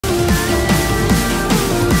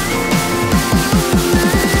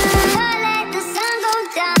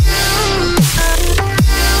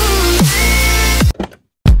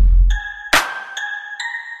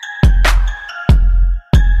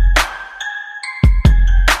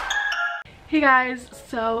Hey guys,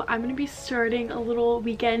 so I'm gonna be starting a little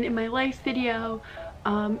weekend in my life video.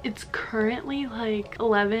 It's currently like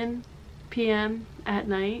 11 p.m. at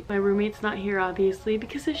night. My roommate's not here obviously,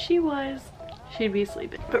 because if she was, she'd be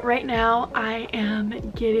sleeping. But right now I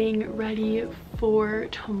am getting ready for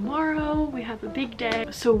tomorrow. We have a big day.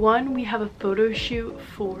 So one, we have a photo shoot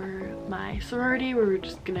for my sorority where we're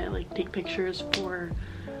just gonna like take pictures for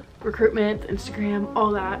recruitment, Instagram,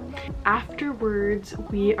 all that. Afterwards,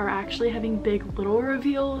 we are actually having big little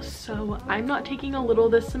reveals. So I'm not taking a little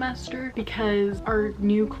this semester because our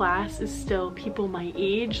new class is still people my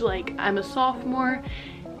age. Like, I'm a sophomore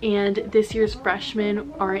and this year's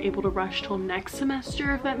freshmen aren't able to rush till next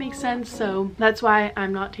semester, if that makes sense. So that's why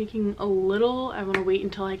I'm not taking a little. I want to wait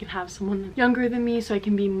until I can have someone younger than me so I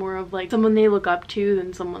can be more of like someone they look up to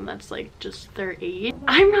than someone that's like just their age.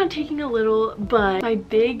 I'm not taking a little, but my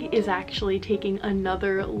big is actually taking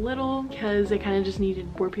another little because they kind of just needed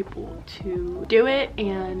more people to do it,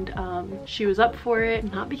 and she was up for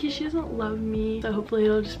it. Not because she doesn't love me, so hopefully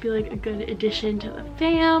it'll just be like a good addition to the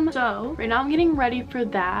fam. So right now I'm getting ready for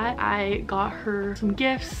that. I got her some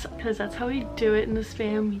gifts because that's how we do it in this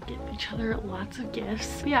fam. We give each other lots of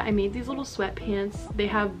gifts. But yeah, I made these little sweatpants. They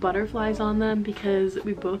have butterflies on them because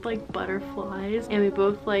we both like butterflies, and we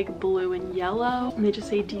both like blue and yellow, and they just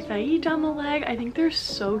say DFIE down the leg. I think they're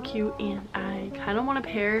so cute and I kind of want a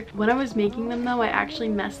pair. When I was making them though, I actually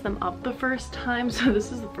messed them up the first time, so this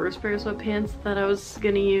is the first pair of sweatpants that I was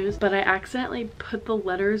gonna use, but I accidentally put the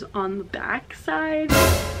letters on the back side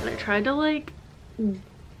and I tried to like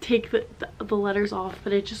take the letters off,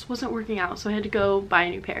 but it just wasn't working out, so I had to go buy a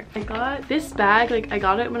new pair. I got this bag, like I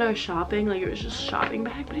got it when I was shopping, like it was just a shopping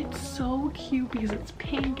bag, but it's so cute because it's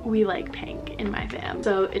pink. We like pink in my fam,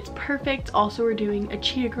 so it's perfect. Also, we're doing a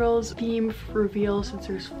Cheetah Girls theme reveal since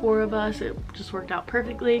there's 4 of us. It just worked out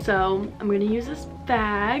perfectly, so I'm gonna use this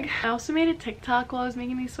bag. I also made a TikTok while I was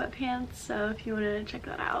making these sweatpants, so if you want to check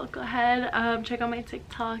that out, go ahead, check out my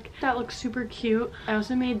TikTok. That looks super cute. I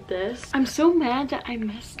also made this. I'm so mad that I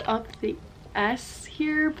messed up the S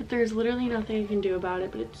here, but there's literally nothing I can do about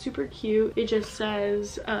it, but it's super cute. It just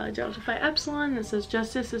says Delta Phi Epsilon. It says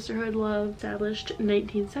justice, sisterhood, love, established in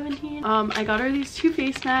 1917. I got her these 2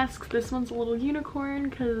 face masks. This one's a little unicorn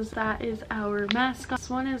because that is our mascot. This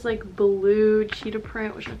one is like blue cheetah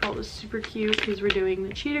print, which I thought was super cute because we're doing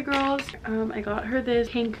the Cheetah Girls. I got her this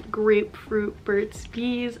pink grapefruit Burt's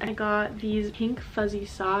Bees. I got these pink fuzzy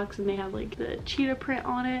socks and they have like the cheetah print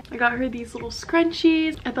on it. I got her these little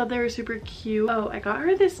scrunchies. I thought they were super cute. Oh, I got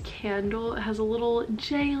her this candle. It has a little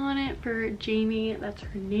J on it for Jamie. That's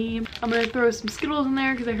her name. I'm gonna throw some Skittles in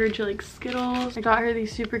there because I heard she likes Skittles. I got her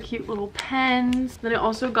these super cute little pens. Then I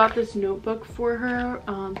also got this notebook for her.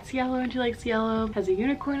 It's yellow and she likes yellow. It has a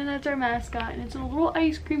unicorn and that's our mascot, and it's in a little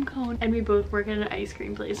ice cream cone, and we both work at an ice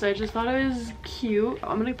cream place, so I just thought it was cute.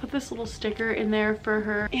 I'm gonna put this little sticker in there for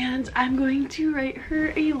her, and I'm going to write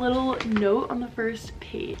her a little note on the first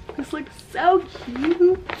page. This looks so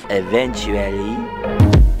cute. Eventually.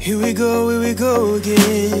 Here we go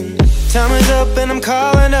again. Time is up and I'm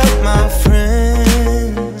calling up my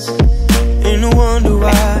friends. Ain't no wonder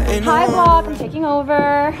why. Hi vlog, I'm taking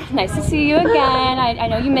over. Nice to see you again. I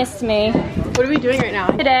know you missed me. What are we doing right now?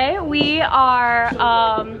 Today we are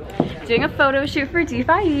doing a photo shoot for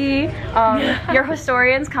DFIE. Your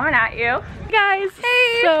historian's coming at you. Guys,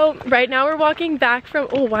 hey. So right now we're walking back from,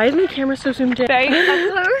 oh, why is my camera so zoomed in? Right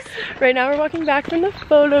up close. Right now we're walking back from the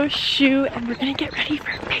photo shoot and we're gonna get ready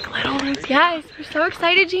for Big Little Rose. Yes, we're so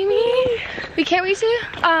excited, Jamie. We can't wait to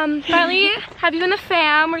finally have you in the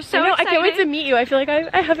fam. We're so excited. I can't wait to meet you. I feel like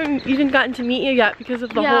I haven't even gotten to meet you yet because of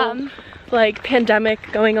the whole like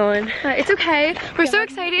pandemic going on. It's okay. We're so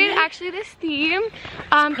excited. Actually, this theme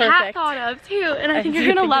Pat thought of too, and I think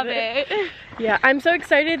you're gonna love it. Yeah, I'm so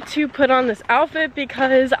excited to put on this outfit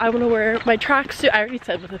because I want to wear my tracksuit. I already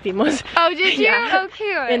said what the theme was. Oh, did you? Yeah. Oh,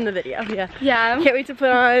 cute. In the video, yeah. Yeah. Can't wait to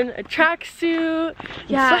put on a tracksuit,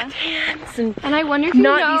 sweatpants, and I wonder if you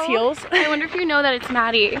know, these heels. I wonder if you know that it's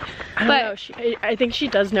Maddie. I don't know. I think she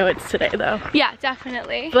does know it's today though. Yeah,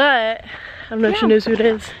 definitely. But I don't know if she knows who it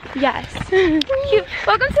is. Yes. Cute.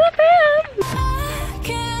 Welcome to the fam. I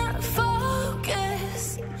can't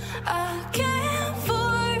focus. I can't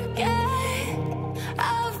forget.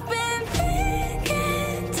 I've been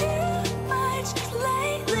thinking too much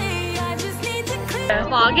lately. I just need to clear.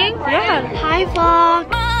 Vlogging? Yeah. Hi vlog.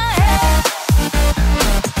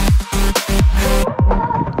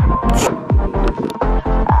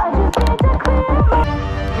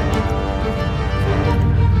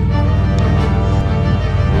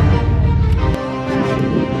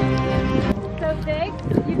 So big,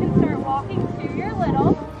 you can start walking to your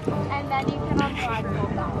little, and then you can unflag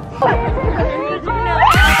both down. I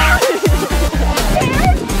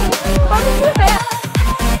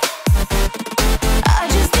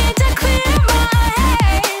just need to clear my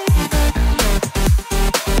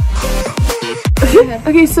head.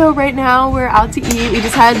 Okay, so right now we're out to eat. We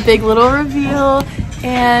just had Big Little reveal,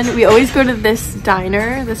 and we always go to this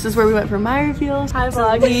diner. This is where we went for my reveals. Hi,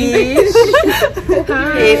 Vloggy.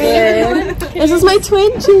 Hi. This is my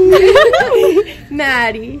twin,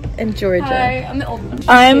 Maddie and Georgia. Hi, I'm the old one.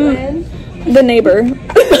 I'm the neighbor.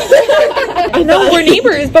 I know we're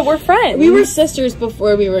neighbors, but we're friends. We were sisters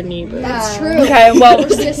before we were neighbors. That's true. Okay, well, We're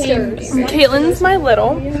sisters. Caitlin's my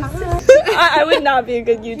little. I would not be a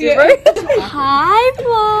good YouTuber. Hi,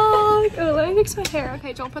 vlog. Oh, let me fix my hair.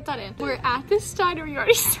 Okay, don't put that in. We're at this diner. We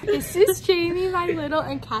already started. This is Jamie, my little,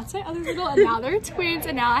 and Kat's my other little, and now they're twins,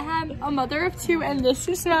 and now I have a mother of two, and this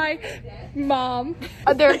is my mom,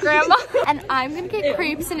 their grandma. And I'm gonna get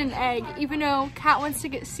crepes and an egg, even though Kat wants to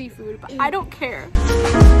get seafood, but I don't care.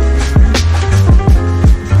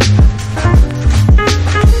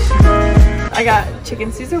 I got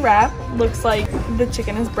chicken Caesar wrap. Looks like the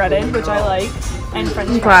chicken is breaded, which I like, and French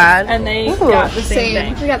fries. Glad. And they got the same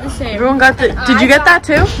thing. We got the same. Everyone got the. Did you get that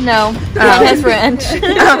too? No, not his ranch.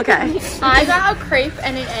 Okay. I got a crepe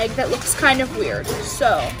and an egg that looks kind of weird,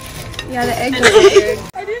 so. Yeah, the eggs are weird.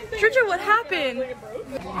 Trisha, what happened?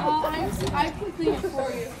 I can clean it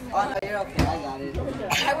for you. Oh no, you're okay. I got it.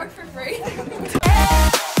 I work for free.